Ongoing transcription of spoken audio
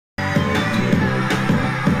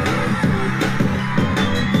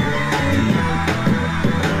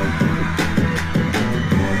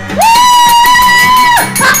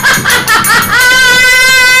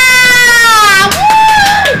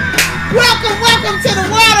Welcome to the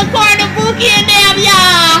world according to Bookie and them,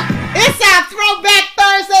 y'all. It's our Throwback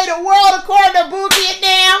Thursday, the world according to Bookie and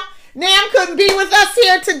them. Nam couldn't be with us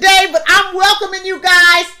here today, but I'm welcoming you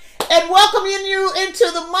guys and welcoming you into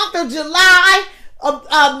the month of July,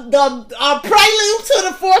 the prelude to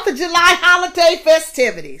the 4th of July holiday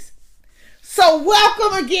festivities. So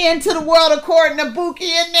welcome again to the world according to Bookie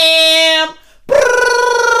and them.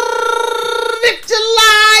 If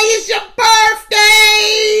July is your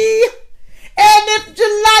birthday, and if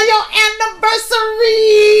July your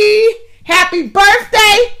anniversary, happy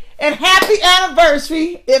birthday and happy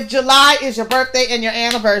anniversary if July is your birthday and your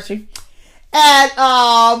anniversary. And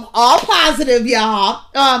all positive, y'all.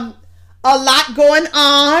 A lot going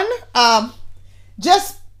on.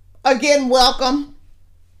 Just again, welcome.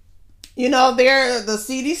 You know, the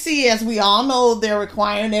CDC, as we all know, they're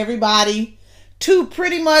requiring everybody to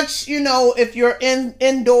pretty much, you know, if you're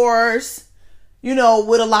indoors, you know,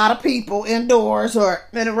 with a lot of people indoors or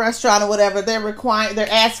in a restaurant or whatever, they're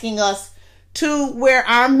asking us to wear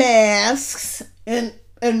our masks in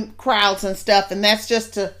crowds and stuff. And that's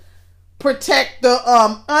just to protect the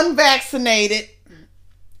unvaccinated,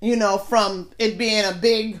 you know, from it being a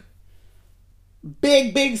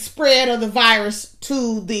big spread of the virus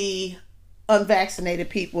to the unvaccinated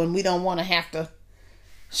people. And we don't want to have to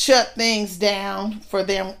shut things down for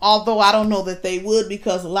them, although I don't know that they would,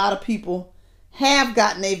 because a lot of people have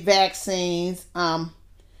gotten their vaccines.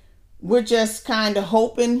 We're just kind of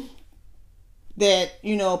hoping that,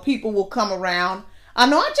 you know, people will come around. I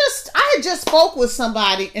know I had just spoke with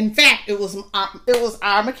somebody. In fact, it was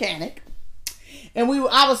our mechanic, and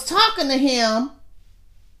I was talking to him,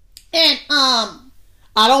 and I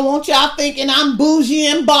don't want y'all thinking I'm bougie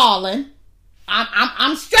and balling.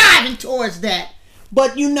 I'm striving towards that.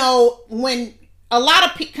 But, you know, when a lot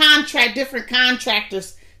of different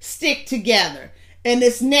contractors stick together and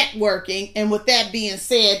it's networking, and with that being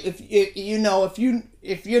said, if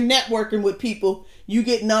you're networking with people, you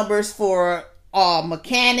get numbers for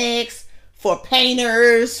mechanics, for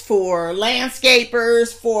painters, for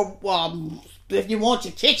landscapers, for if you want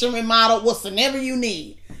your kitchen remodeled, whatever you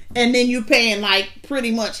need. And then you're paying like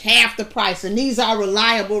pretty much half the price. And these are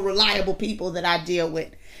reliable people that I deal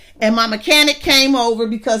with. And my mechanic came over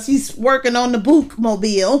because he's working on the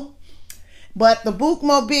Bookmobile. But the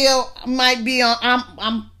Bookmobile might be on,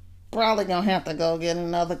 I'm probably going to have to go get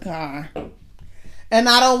another car. And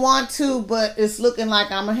I don't want to, but it's looking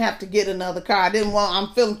like I'm going to have to get another car.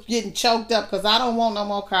 I'm getting choked up because I don't want no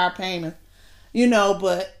more car payments. You know,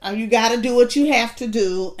 but you got to do what you have to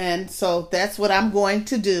do. And so that's what I'm going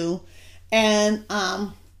to do. And,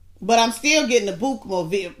 but I'm still getting the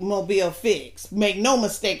Bookmobile fixed. Make no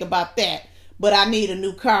mistake about that. But I need a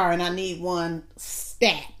new car, and I need one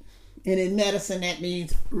stat. And in medicine, that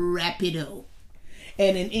means rapido.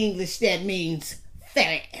 And in English, that means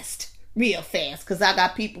fast. Real fast. Because I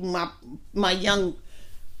got people, my young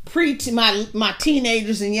my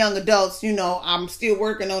teenagers and young adults, you know, I'm still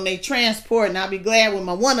working on their transport, and I'll be glad when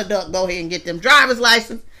my one adult go ahead and get them driver's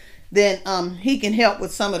license. Then he can help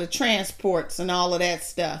with some of the transports and all of that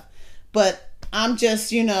stuff. But I'm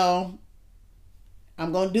just, you know,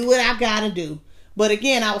 I'm going to do what I got to do. But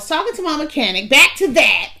again, I was talking to my mechanic, back to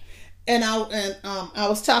that, and I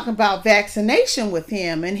was talking about vaccination with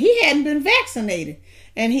him, and he hadn't been vaccinated.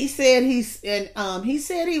 And he said he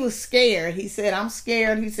was scared. He said, I'm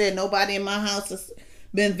scared. He said, nobody in my house has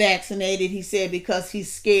been vaccinated. He said, because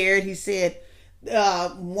he's scared. He said,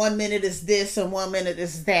 1 minute is this and 1 minute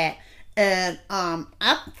is that. And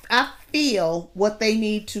I feel what they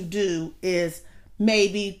need to do is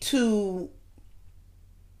maybe to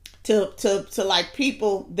like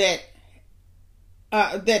people that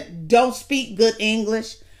don't speak good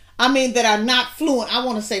English. I mean, that are not fluent. I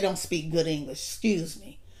want to say don't speak good English. Excuse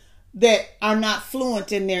me. That are not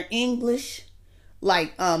fluent in their English.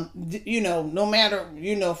 Like, you know, no matter,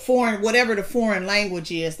 you know, foreign, whatever the foreign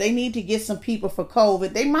language is, they need to get some people for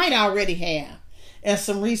COVID. They might already have. And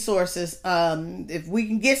some resources. If we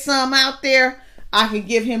can get some out there, I can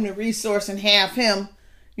give him the resource and have him,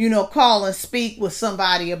 you know, call and speak with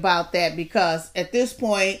somebody about that. Because at this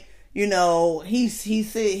point, you know, he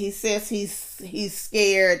says he's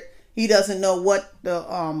scared. He doesn't know what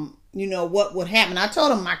what would happen. I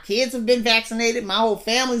told him my kids have been vaccinated. My whole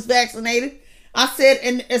family's vaccinated. I said,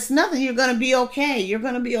 and it's nothing. You're going to be okay. You're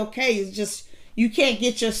going to be okay. It's just, you can't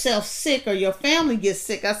get yourself sick or your family gets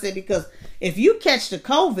sick. I said, because if you catch the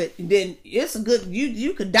COVID, then it's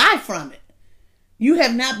you could die from it. You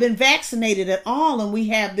have not been vaccinated at all. And we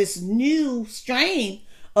have this new strain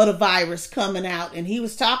of the virus coming out. And he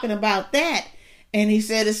was talking about that. And he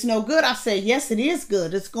said, it's no good. I said, yes, it is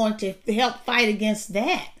good. It's going to help fight against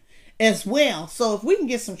that. as well. So if we can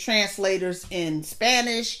get some translators in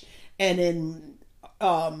Spanish and in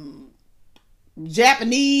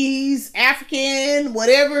Japanese, African,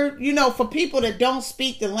 whatever, for people that don't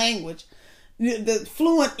speak the language, the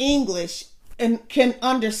fluent English, and can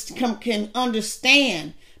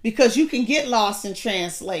understand, because you can get lost in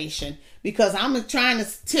translation, because I'm trying to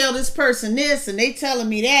tell this person this and they telling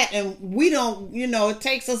me that, and we don't, it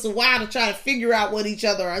takes us a while to try to figure out what each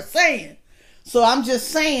other are saying. So I'm just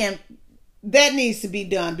saying that needs to be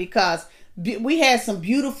done, because we had some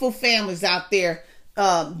beautiful families out there,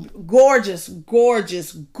 gorgeous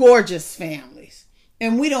families,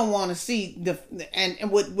 and we don't want to see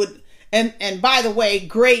and by the way,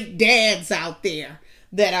 great dads out there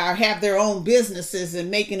that have their own businesses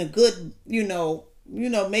and making a good,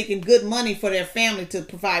 making good money for their family, to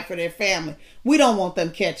provide for their family. We don't want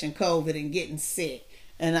them catching COVID and getting sick.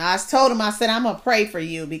 And I told him, I said, I'm going to pray for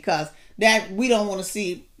you, because that we don't want to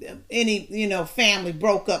see any, family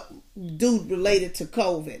broke up due related to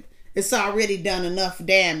COVID. It's already done enough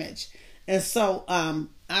damage. And so,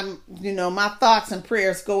 my thoughts and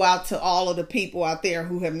prayers go out to all of the people out there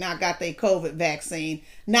who have not got their COVID vaccine,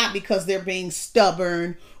 not because they're being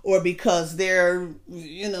stubborn or because they're,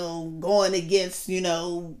 going against,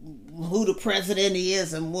 who the president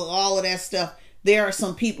is and all of that stuff. There are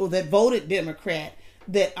some people that voted Democrat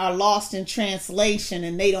that are lost in translation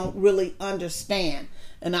and they don't really understand.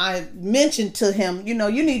 And I mentioned to him,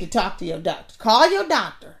 you need to talk to your doctor. Call your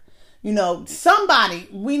doctor. Somebody,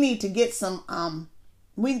 we need to get some,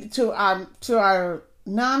 to our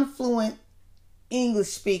non-fluent English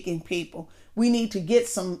speaking people, we need to get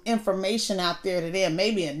some information out there to them,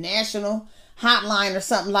 maybe a national hotline or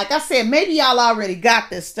something. Like I said, maybe y'all already got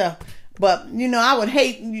this stuff, but I would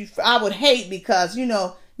hate because,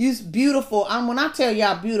 you's beautiful. When I tell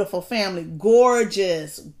y'all beautiful family,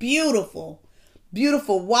 gorgeous, beautiful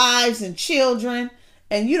wives and children,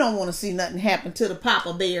 and you don't want to see nothing happen to the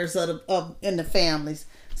Papa Bears in the families.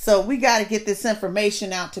 So we got to get this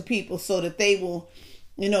information out to people so that they will,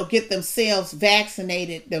 get themselves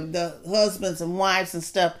vaccinated, the husbands and wives and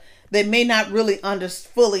stuff. They may not really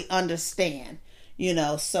fully understand,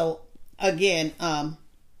 So again,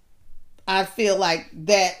 I feel like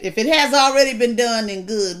that if it has already been done, then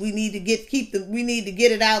good. We need to get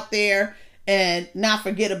it out there and not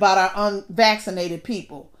forget about our unvaccinated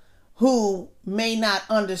people who may not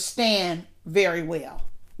understand very well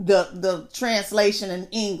the translation in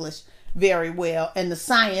English very well and the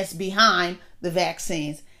science behind the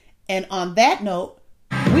vaccines. And on that note,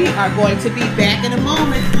 we are going to be back in a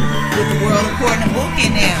moment with the World According to Bookie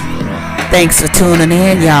now. Thanks for tuning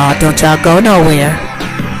in, y'all. Don't y'all go nowhere.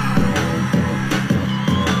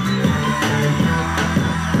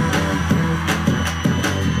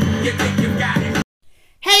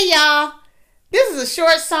 Hey y'all, this is a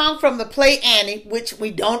short song from the play Annie, which we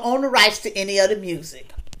don't own the rights to any other music.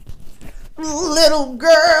 Little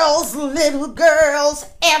girls,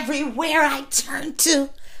 everywhere I turn to,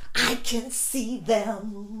 I can see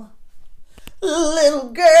them. Little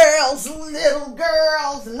girls,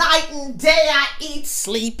 night and day I eat,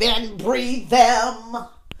 sleep, and breathe them.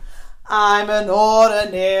 I'm an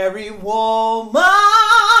ordinary woman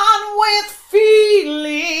with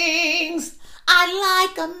feelings. I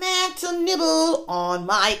like a man to nibble on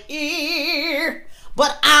my ear,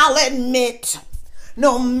 but I'll admit,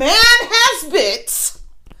 no man has bits.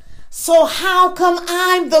 So how come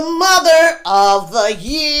I'm the mother of the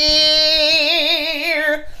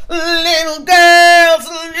year? Little girls.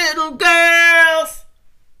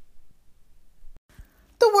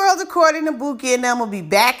 The World According to Bookie and them will be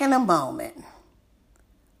back in a moment.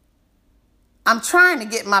 I'm trying to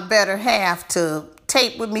get my better half to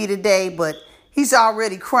tape with me today, but he's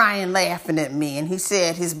already crying, laughing at me, and he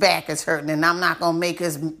said his back is hurting, and I'm not going to make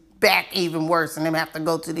his back even worse and him have to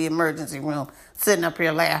go to the emergency room sitting up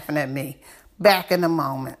here laughing at me. Back in a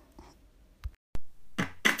moment.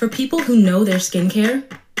 For people who know their skincare,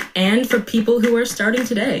 and for people who are starting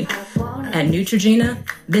today. At Neutrogena,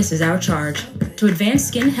 this is our charge, to advance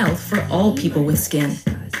skin health for all people with skin.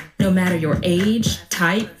 No matter your age,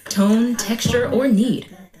 type, tone, texture, or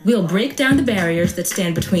need, we'll break down the barriers that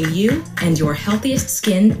stand between you and your healthiest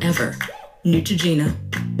skin ever. Neutrogena,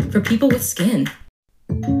 for people with skin.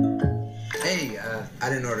 Hey, I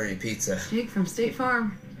didn't order any pizza. Jake from State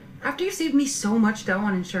Farm. After you saved me so much dough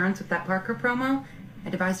on insurance with that Parker promo, I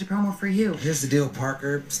devised a promo for you. Here's the deal,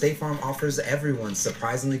 Parker. State Farm offers everyone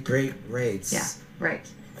surprisingly great rates. Yeah, right.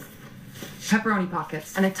 Pepperoni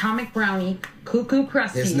pockets, an atomic brownie, cuckoo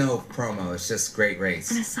crusty. There's no promo, it's just great rates.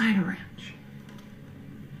 And a cider ranch.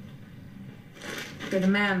 You're the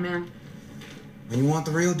man. When you want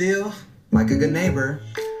the real deal, like a good neighbor,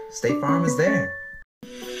 State Farm is there.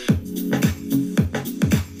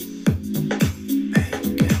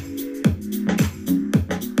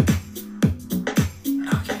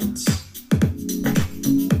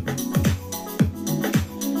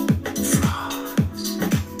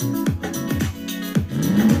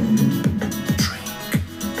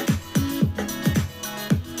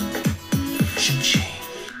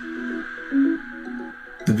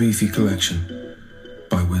 The Beefy Collection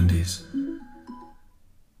by Wendy's.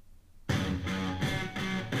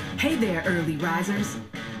 Hey there, early risers,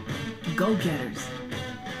 go-getters,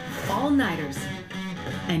 all-nighters,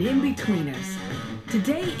 and in-betweeners.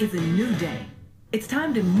 Today is a new day. It's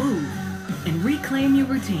time to move and reclaim your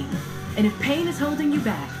routine. And if pain is holding you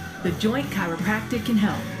back, The Joint Chiropractic can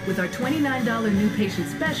help with our $29 new patient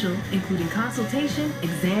special, including consultation,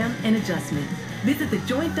 exam, and adjustment. Visit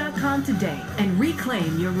thejoint.com today and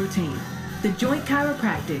reclaim your routine. The Joint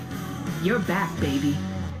Chiropractic. You're back, baby.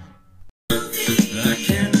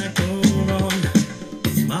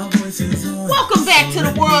 Welcome back to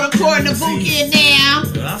the world according to Bookie and Nam.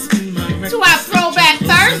 To our Throwback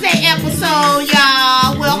Thursday episode,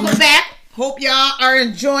 y'all. Welcome back. Hope y'all are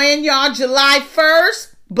enjoying y'all July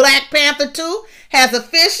 1st. Black Panther 2 has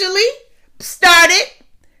officially started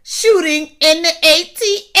shooting in the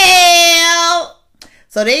ATL.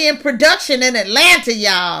 So they in production in Atlanta,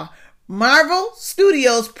 y'all. Marvel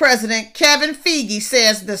Studios president Kevin Feige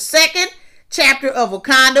says the second chapter of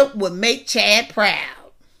Wakanda would make Chad proud.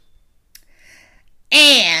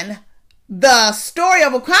 And the story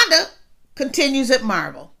of Wakanda continues at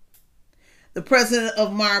Marvel. The president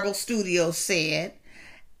of Marvel Studios said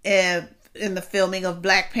in the filming of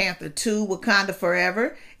Black Panther 2, Wakanda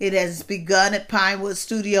Forever, it has begun at Pinewood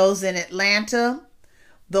Studios in Atlanta.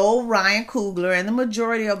 Though Ryan Coogler and the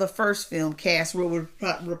majority of the first film cast will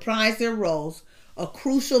reprise their roles, a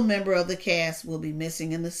crucial member of the cast will be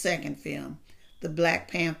missing in the second film, the Black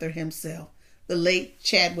Panther himself, the late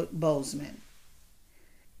Chadwick Boseman.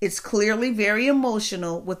 It's clearly very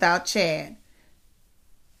emotional without Chad,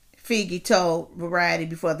 Feige told Variety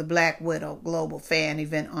before the Black Widow Global Fan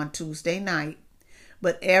event on Tuesday night.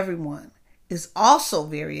 But everyone is also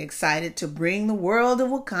very excited to bring the world of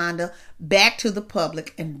Wakanda back to the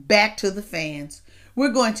public and back to the fans. We're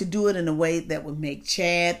going to do it in a way that will make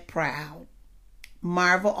Chad proud.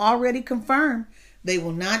 Marvel already confirmed they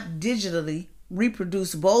will not digitally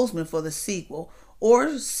reproduce Boseman for the sequel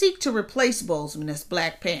or seek to replace Boseman as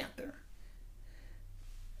Black Panther.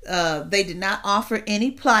 They did not offer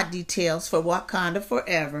any plot details for Wakanda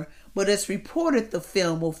Forever, but it's reported the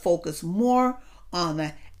film will focus more on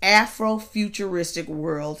the Afro-futuristic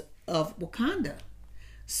world of Wakanda.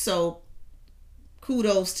 So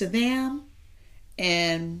kudos to them,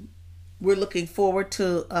 and we're looking forward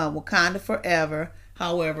to Wakanda Forever.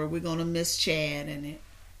 However, we're going to miss Chad in it.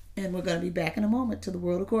 And we're going to be back in a moment to the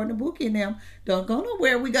world according to Bookie and them. Don't go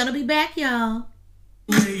nowhere. We're going to be back, y'all.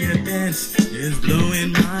 The way you dance is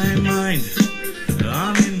blowing my mind.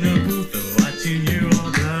 I'm in the booth watching you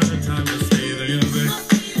all the time to say the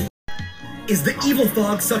music. Is the evil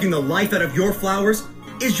fog sucking the life out of your flowers?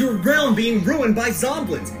 Is your realm being ruined by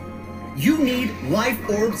zomblins? You need Life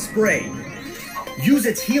Orb Spray. Use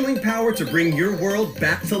its healing power to bring your world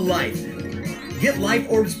back to life. Get Life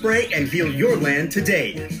Orb Spray and heal your land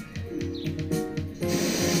today.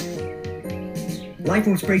 Life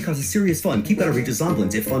Orb Spray causes serious fun. Keep out of reach of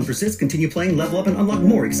zomblins. If fun persists, continue playing, level up, and unlock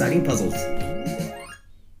more exciting puzzles.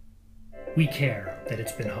 We care that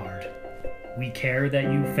it's been hard. We care that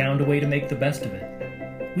you found a way to make the best of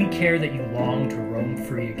it. We care that you long to roam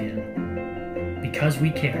free again. Because we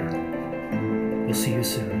care. We'll see you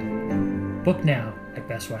soon. Book now at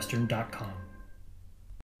bestwestern.com.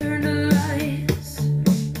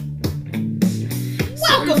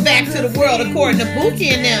 Welcome back to the world according to Bookie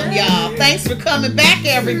and them, y'all. Thanks for coming back,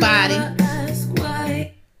 everybody.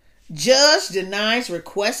 Judge denies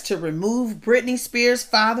request to remove Britney Spears'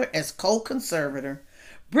 father as co-conservator.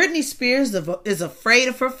 Britney Spears is afraid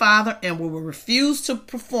of her father and will refuse to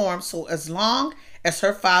perform so as long as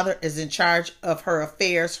her father is in charge of her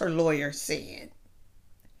affairs, her lawyer said.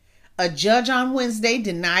 A judge on Wednesday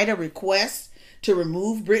denied a request to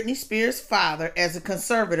remove Britney Spears' father as a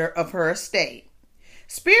conservator of her estate.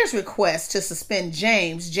 Spears' request to suspend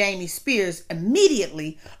Jamie Spears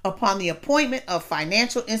immediately upon the appointment of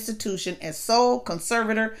financial institution as sole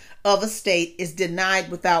conservator of estate is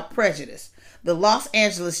denied without prejudice. The Los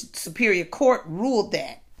Angeles Superior Court ruled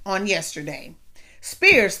that on yesterday.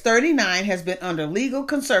 Spears, 39, has been under legal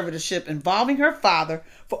conservatorship involving her father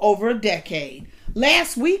for over a decade.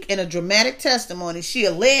 Last week, in a dramatic testimony, she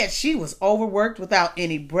alleged she was overworked without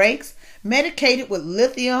any breaks, medicated with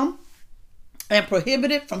lithium and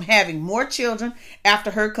prohibited from having more children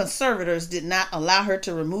after her conservators did not allow her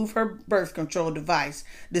to remove her birth control device,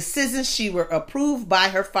 decisions she were approved by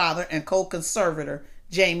her father and co-conservator,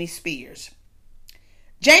 Jamie Spears.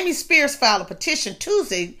 Jamie Spears filed a petition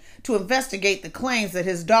Tuesday to investigate the claims that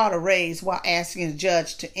his daughter raised while asking the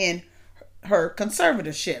judge to end her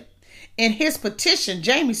conservatorship. In his petition,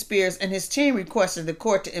 Jamie Spears and his team requested the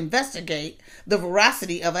court to investigate the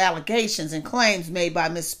veracity of allegations and claims made by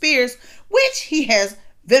Ms. Spears, which he has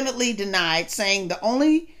vehemently denied, saying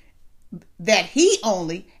that he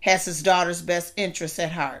only has his daughter's best interests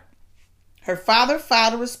at heart. Her father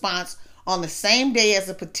filed a response on the same day as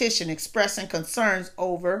the petition, expressing concerns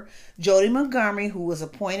over Jody Montgomery, who was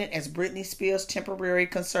appointed as Britney Spears' temporary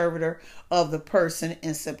conservator of the person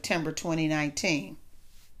in September 2019.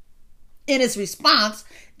 In his response,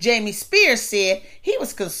 Jamie Spears said he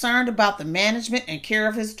was concerned about the management and care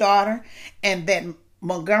of his daughter and that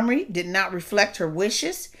Montgomery did not reflect her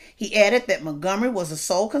wishes. He added that Montgomery was the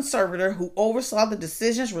sole conservator who oversaw the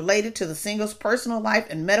decisions related to the single's personal life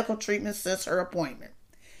and medical treatment since her appointment.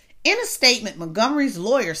 In a statement, Montgomery's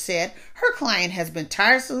lawyer said her client has been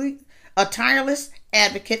a tireless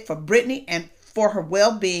advocate for Britney and for her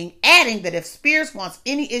well-being, adding that if Spears wants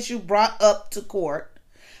any issue brought up to court,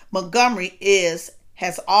 Montgomery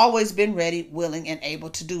has always been ready, willing, and able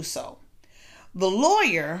to do so. The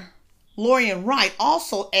lawyer, Lorian Wright,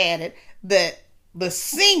 also added that the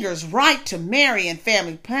singer's right to marry and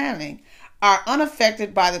family planning are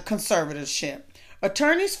unaffected by the conservatorship.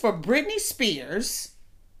 Attorneys for Britney Spears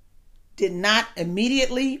did not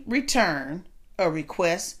immediately return a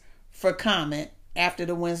request for comment after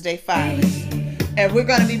the Wednesday filings. And we're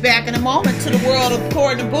going to be back in a moment to the world of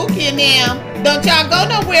According to Book here now. Don't y'all go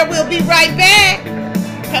nowhere. We'll be right back.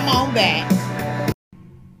 Come on back.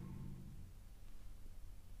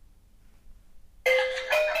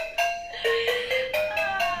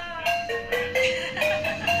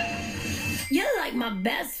 You're like my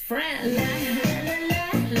best friend.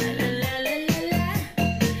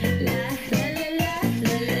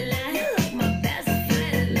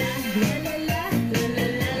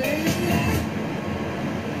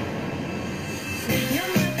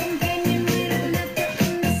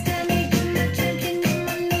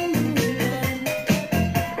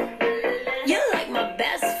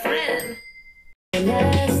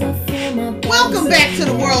 Welcome back to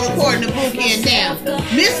the world according to Bookie and now.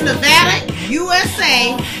 Miss Nevada,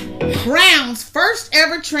 USA crowns first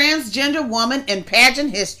ever transgender woman in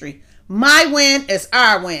pageant history. My win is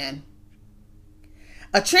our win.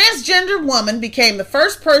 A transgender woman became the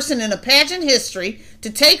first person in a pageant history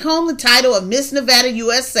to take home the title of Miss Nevada,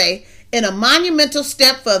 USA in a monumental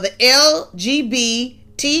step for the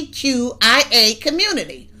LGBTQIA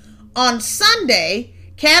community. On Sunday,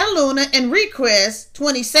 Cataluna Enriquez,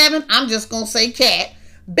 27, I'm just going to say Cat,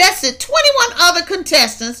 bested 21 other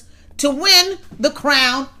contestants to win the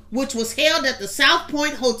crown, which was held at the South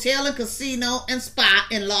Point Hotel and Casino and Spa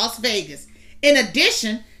in Las Vegas. In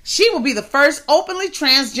addition, she will be the first openly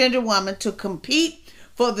transgender woman to compete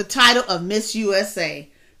for the title of Miss USA.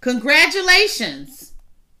 Congratulations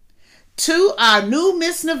to our new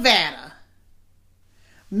Miss Nevada.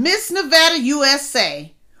 Miss Nevada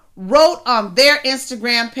USA wrote on their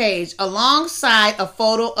Instagram page alongside a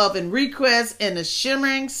photo of Enriquez in a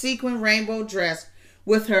shimmering sequin rainbow dress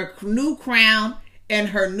with her new crown and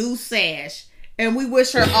her new sash. And we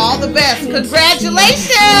wish her all the best.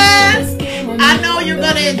 Congratulations! I know you're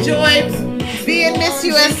going to enjoy being Miss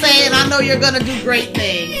USA, and I know you're going to do great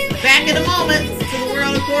things. Back in a moment to the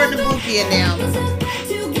world according to Bookie and now.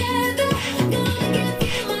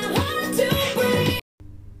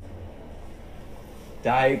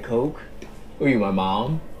 Diet Coke? Who are you, my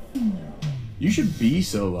mom? You should be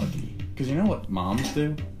so lucky. Because you know what moms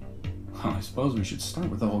do? Well, I suppose we should start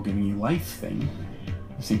with the whole giving you life thing.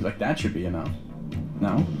 It seems like that should be enough.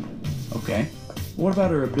 No? Okay. What about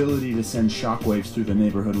her ability to send shockwaves through the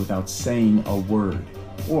neighborhood without saying a word?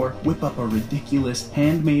 Or whip up a ridiculous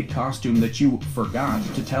handmade costume that you forgot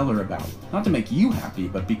to tell her about? Not to make you happy,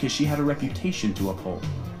 but because she had a reputation to uphold.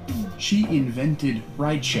 She invented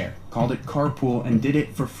rideshare, called it carpool, and did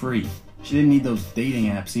it for free. She didn't need those dating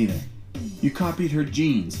apps either. You copied her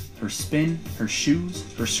jeans, her spin, her shoes,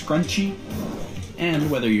 her scrunchie, and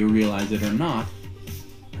whether you realize it or not,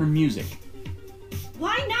 her music.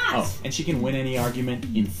 Why not? Oh, and she can win any argument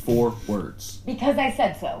in 4 words. Because I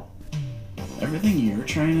said so. Everything you're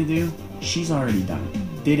trying to do, she's already done.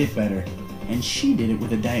 Did it better. And she did it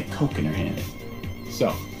with a Diet Coke in her hand.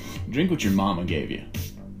 So, drink what your mama gave you.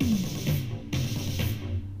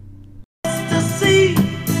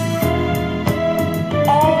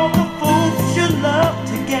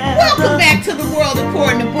 Welcome back to the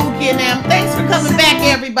you now. Thanks for coming back,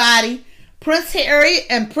 everybody. Prince Harry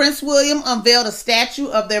and Prince William unveiled a statue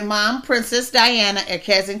of their mom, Princess Diana, at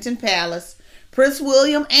Kensington Palace. Prince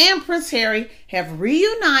William and Prince Harry have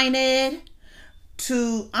reunited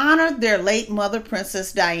to honor their late mother,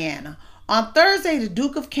 Princess Diana. On Thursday, the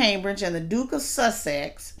Duke of Cambridge and the Duke of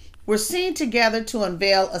Sussex were seen together to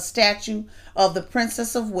unveil a statue of the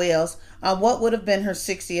Princess of Wales on what would have been her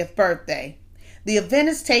 60th birthday. The event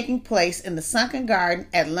is taking place in the Sunken Garden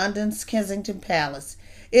at London's Kensington Palace.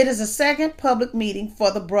 It is the second public meeting for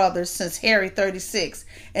the brothers since Harry, 36,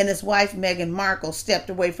 and his wife Meghan Markle stepped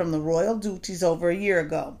away from the royal duties over a year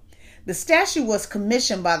ago. The statue was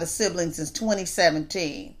commissioned by the siblings in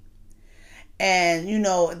 2017. And, you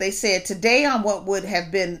know, they said, today on what would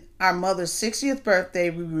have been our mother's 60th birthday,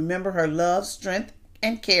 we remember her love, strength,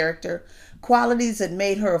 and character, qualities that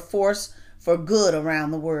made her a force for good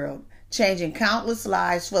around the world, changing countless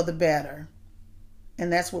lives for the better.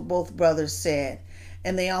 And that's what both brothers said.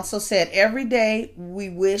 And they also said, every day we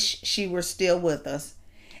wish she were still with us.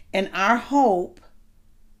 And our hope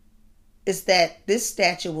is that this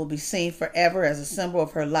statue will be seen forever as a symbol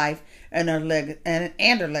of her life and her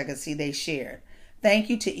legacy they shared. Thank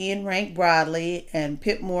you to Ian Rank Broadley and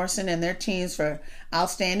Pip Morrison and their teams for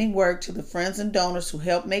outstanding work, to the friends and donors who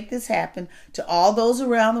helped make this happen, to all those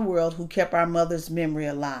around the world who kept our mother's memory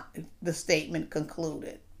alive, the statement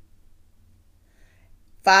concluded.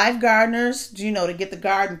 5 gardeners, to get the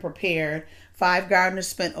garden prepared, 5 gardeners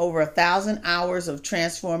spent over 1,000 hours of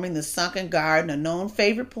transforming the sunken garden, a known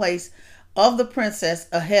favorite place of the princess,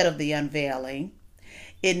 ahead of the unveiling.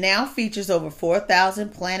 It now features over 4,000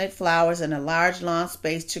 planted flowers and a large lawn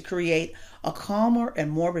space to create a calmer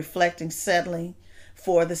and more reflecting setting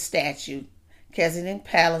for the statue, Kensington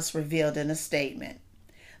Palace revealed in a statement.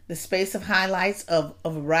 The space of highlights of a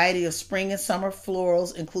variety of spring and summer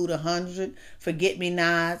florals include 100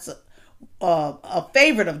 forget-me-nots, a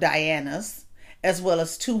favorite of Diana's, as well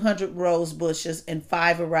as 200 rose bushes in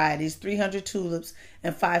 5 varieties, 300 tulips,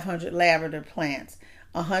 and 500 lavender plants,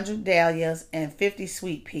 100 dahlias, and 50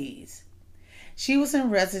 sweet peas. She was in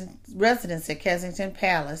residence at Kensington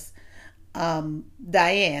Palace.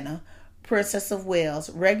 Diana, Princess of Wales,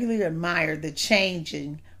 regularly admired the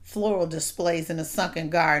changing floral displays in the sunken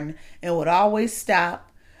garden and would always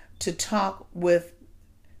stop to talk with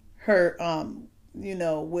her,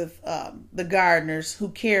 the gardeners who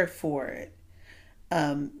cared for it.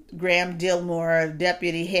 Graham Dillmore,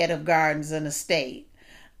 deputy head of gardens and estate,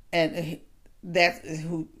 and that's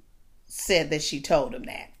who said that she told him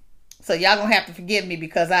that. So y'all gonna have to forgive me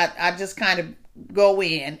because I just kind of go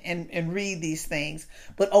in and read these things.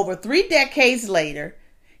 But over 3 decades later,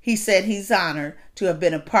 he said he's honored to have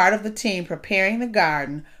been a part of the team preparing the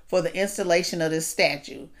garden for the installation of this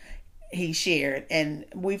statue he shared. And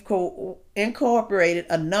we've incorporated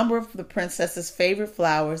a number of the princess's favorite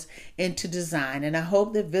flowers into design. And I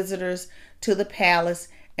hope that visitors to the palace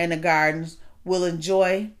and the gardens will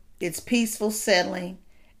enjoy its peaceful settling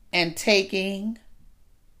and taking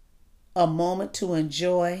a moment to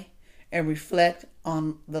enjoy and reflect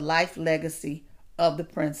on the life legacy of the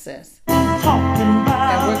princess.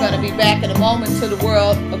 And we're going to be back in a moment to the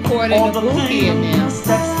world according to Blue here now.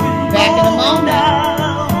 Back in a moment.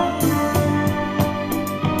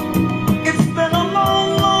 It's been a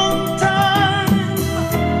long, long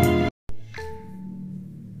time.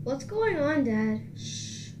 What's going on, Dad?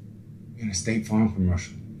 Shh. You're in a State Farm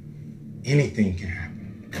commercial. Anything can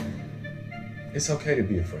happen. It's okay to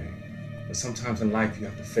be afraid, but sometimes in life you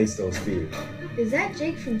have to face those fears. Is that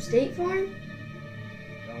Jake from State Farm?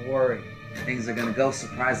 Don't worry. Things are gonna go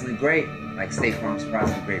surprisingly great, like State Farm's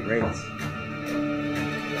surprisingly great rates.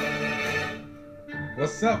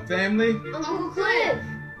 What's up, family? Uncle Cliff!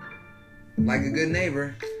 Like a good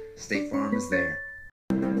neighbor, State Farm is there.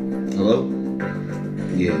 Hello?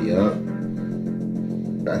 Yeah.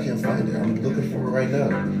 I can't find it. I'm looking for it right now.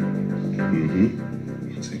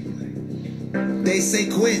 They say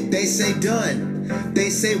quit, they say done. They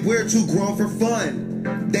say we're too grown for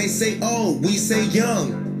fun. They say old, we say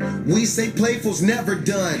young. We say playful's never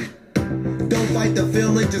done. Don't fight the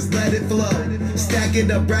feeling, just let it flow. Stack it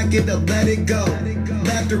up, rack it up, let it go.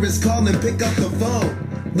 Laughter is calling, pick up the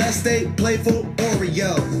phone. Let's stay playful,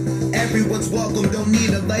 Oreo. Everyone's welcome, don't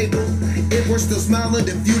need a label. If we're still smiling,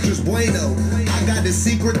 the future's bueno. I got a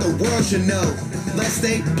secret the world should know. Let's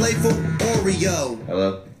stay playful, Oreo.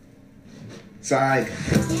 Hello? Psych.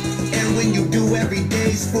 And when you do, every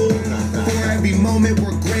day's full. For every moment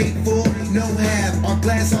we're grateful. No half, our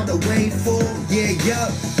glass all the way full. Yeah,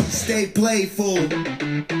 yup, stay playful.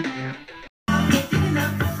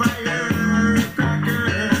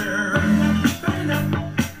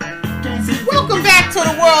 Welcome back to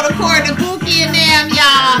the world according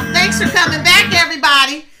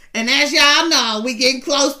And as y'all know, we getting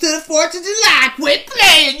close to the 4th of July. Quit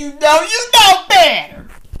playing. You know better.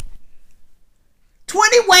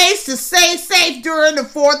 20 ways to stay safe during the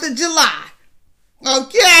 4th of July.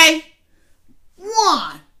 Okay?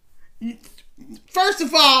 1. First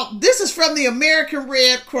of all, this is from the American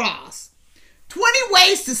Red Cross. 20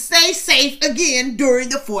 ways to stay safe again during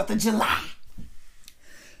the 4th of July.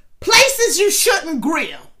 Places you shouldn't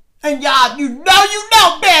grill. And y'all, you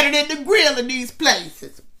know better than to grill in these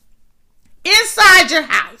places. Inside your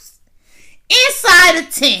house, inside a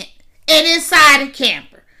tent, and inside a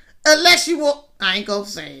camper. Unless you will, I ain't gonna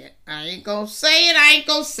say it.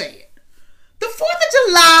 The 4th of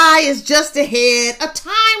July is just ahead, a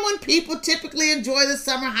time when people typically enjoy the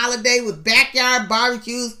summer holiday with backyard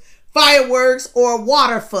barbecues, fireworks, or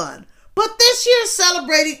water fun. But this year,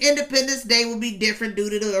 celebrating Independence Day will be different due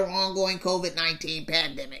to the ongoing COVID-19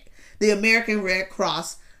 pandemic. The American Red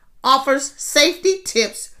Cross offers safety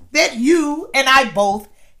tips that you and I both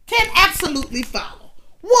can absolutely follow.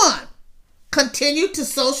 1. Continue to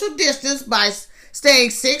social distance by staying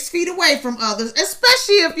 6 feet away from others,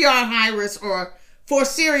 especially if you're at high risk or for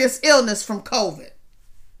serious illness from COVID.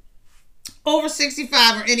 Over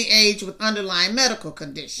 65 or any age with underlying medical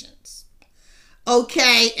conditions.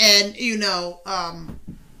 Okay, and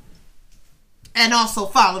and also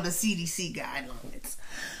follow the CDC guidelines.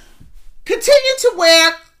 Continue to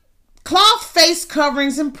wear cloth face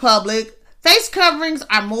coverings in public. Face coverings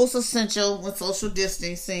are most essential when social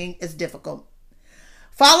distancing is difficult.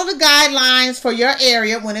 Follow the guidelines for your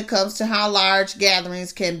area when it comes to how large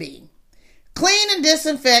gatherings can be. Clean and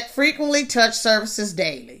disinfect frequently touch surfaces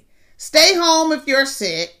daily. Stay home if you're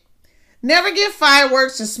sick. Never give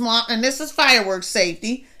fireworks to small, and this is fireworks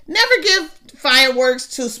safety. Never give fireworks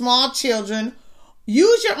to small children.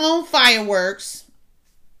 Use your own fireworks.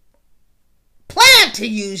 Plan to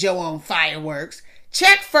use your own fireworks.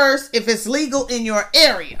 Check first if it's legal in your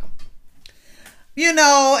area.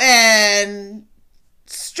 And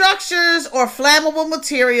structures or flammable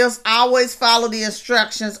materials, always follow the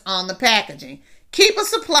instructions on the packaging. Keep a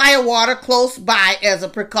supply of water close by as a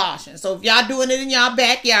precaution. So if y'all doing it in y'all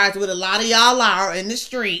backyards, with a lot of y'all are in the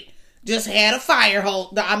street, just had a fire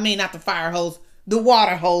hose, the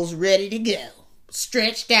water hose ready to go.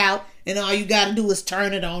 Stretched out, and all you got to do is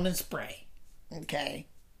turn it on and spray. Okay.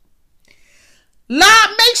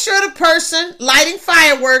 Make sure the person lighting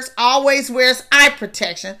fireworks always wears eye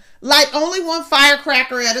protection. Light only one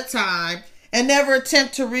firecracker at a time and never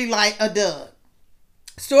attempt to relight a dud.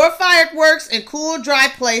 Store fireworks in cool, dry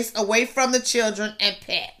place away from the children and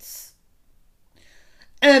pets.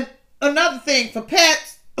 And another thing for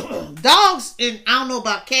pets, dogs, and I don't know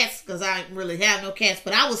about cats because I really have no cats,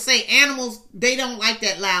 but I would say animals, they don't like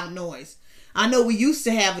that loud noise. I know we used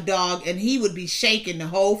to have a dog and he would be shaking the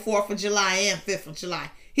whole 4th of July and 5th of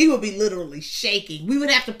July. He would be literally shaking. We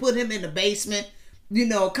would have to put him in the basement,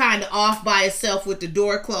 kind of off by itself with the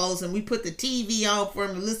door closed, and we put the TV on for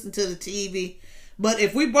him to listen to the TV. But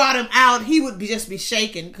if we brought him out, he would just be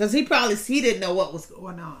shaking because he didn't know what was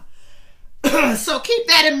going on. So keep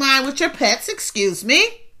that in mind with your pets. Excuse me.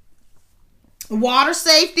 Water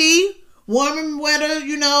safety. Warm weather,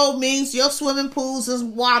 means your swimming pools is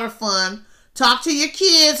water fun. Talk to your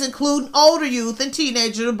kids, including older youth and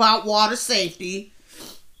teenagers, about water safety.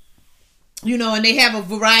 And they have a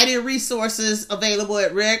variety of resources available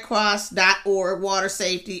at redcross.org water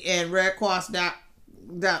safety and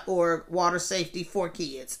redcross.org water safety for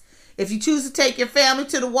kids. If you choose to take your family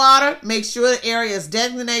to the water, make sure the area is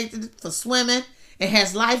designated for swimming. It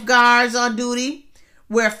has lifeguards on duty.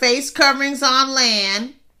 Wear face coverings on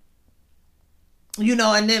land.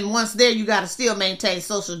 And then once there, you got to still maintain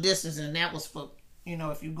social distancing. And that was for,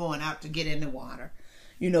 if you're going out to get in the water,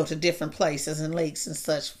 to different places and lakes and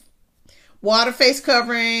such. Wear face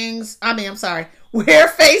coverings on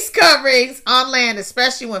land,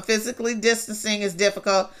 especially when physically distancing is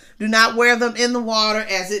difficult. Do not wear them in the water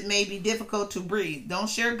as it may be difficult to breathe. Don't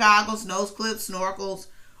share goggles, nose clips, snorkels,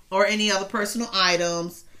 or any other personal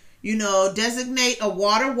items. Designate a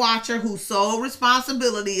water watcher whose sole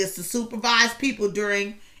responsibility is to supervise people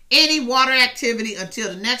during any water activity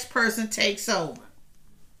until the next person takes over.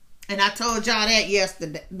 And I told y'all that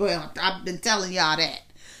yesterday. Well, I've been telling y'all that.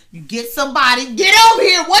 You get somebody, get over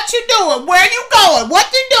here. What you doing? Where you going?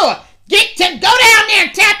 What you doing? Go down there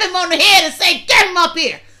and tap him on the head and say, get him up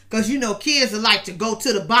here. Because, kids like to go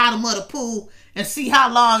to the bottom of the pool and see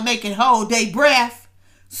how long they can hold their breath.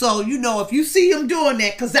 So, if you see them doing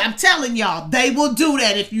that, because I'm telling y'all, they will do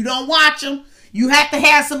that. If you don't watch them, you have to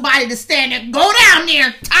have somebody to stand there, go down there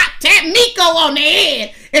and tap Nico on the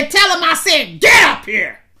head and tell him I said, get up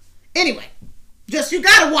here. Anyway, you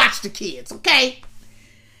got to watch the kids, okay?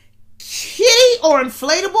 Kiddie or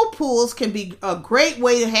inflatable pools can be a great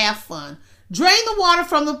way to have fun. Drain the water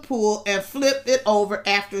from the pool and flip it over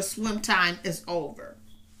after swim time is over.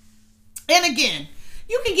 And again,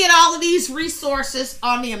 you can get all of these resources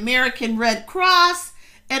on the American Red Cross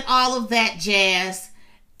and all of that jazz.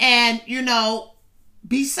 And, you know,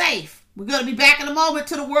 be safe. We're going to be back in a moment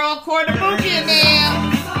to the World Court of Boogie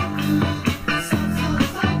now.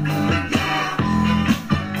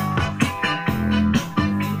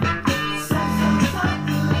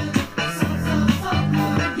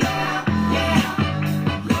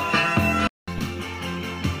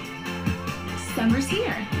 Summer's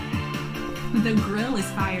here. The grill is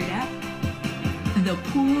fired up. The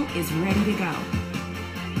pool is ready to go.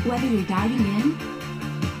 Whether you're diving in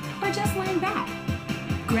or just laying back,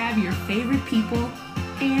 grab your favorite people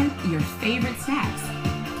and your favorite snacks.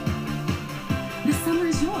 The summer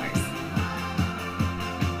is yours.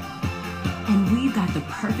 And we've got the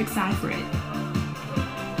perfect side for it.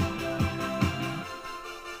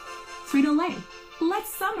 Frito-Lay,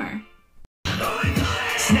 let's summer.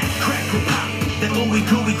 Snack, crackle, pop, that ooey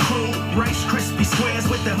gooey crew. Rice Krispie squares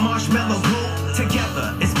with that marshmallow glue.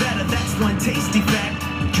 Together it's better, that's one tasty fact.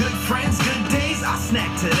 Good friends, good days, I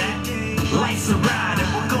snack to that. Life's a ride and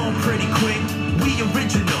we're going pretty quick. We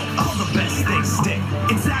original, all the best things stick.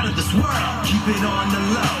 It's out of this world, keep it on the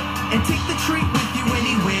low. And take the treat with you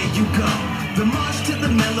anywhere you go. The march to the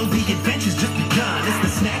mellow, the adventure's just begun. It's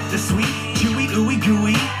the snack, the sweet, chewy, ooey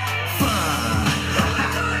gooey fun.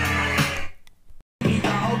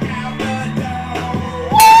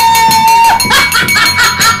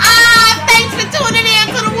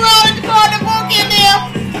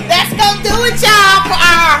 Do it, y'all, for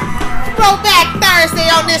our Throwback Thursday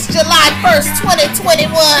on this July 1st,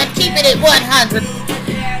 2021. Keeping it 100.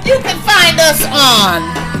 You can find us on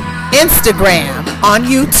Instagram, on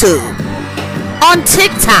YouTube, on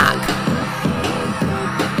TikTok.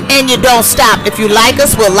 And you don't stop. If you like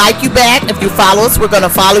us, we'll like you back. If you follow us, we're going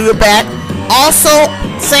to follow you back. Also,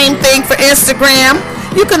 same thing for Instagram.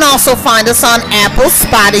 You can also find us on Apple,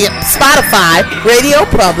 Spotify, Radio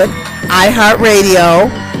Public,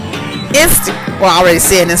 iHeartRadio, well, I already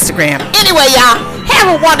said Instagram. Anyway, y'all,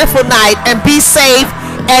 have a wonderful night and be safe.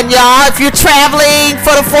 And y'all, if you're traveling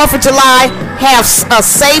for the 4th of July, have a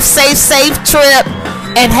safe trip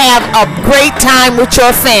and have a great time with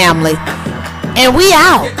your family. And we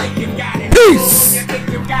out. Peace.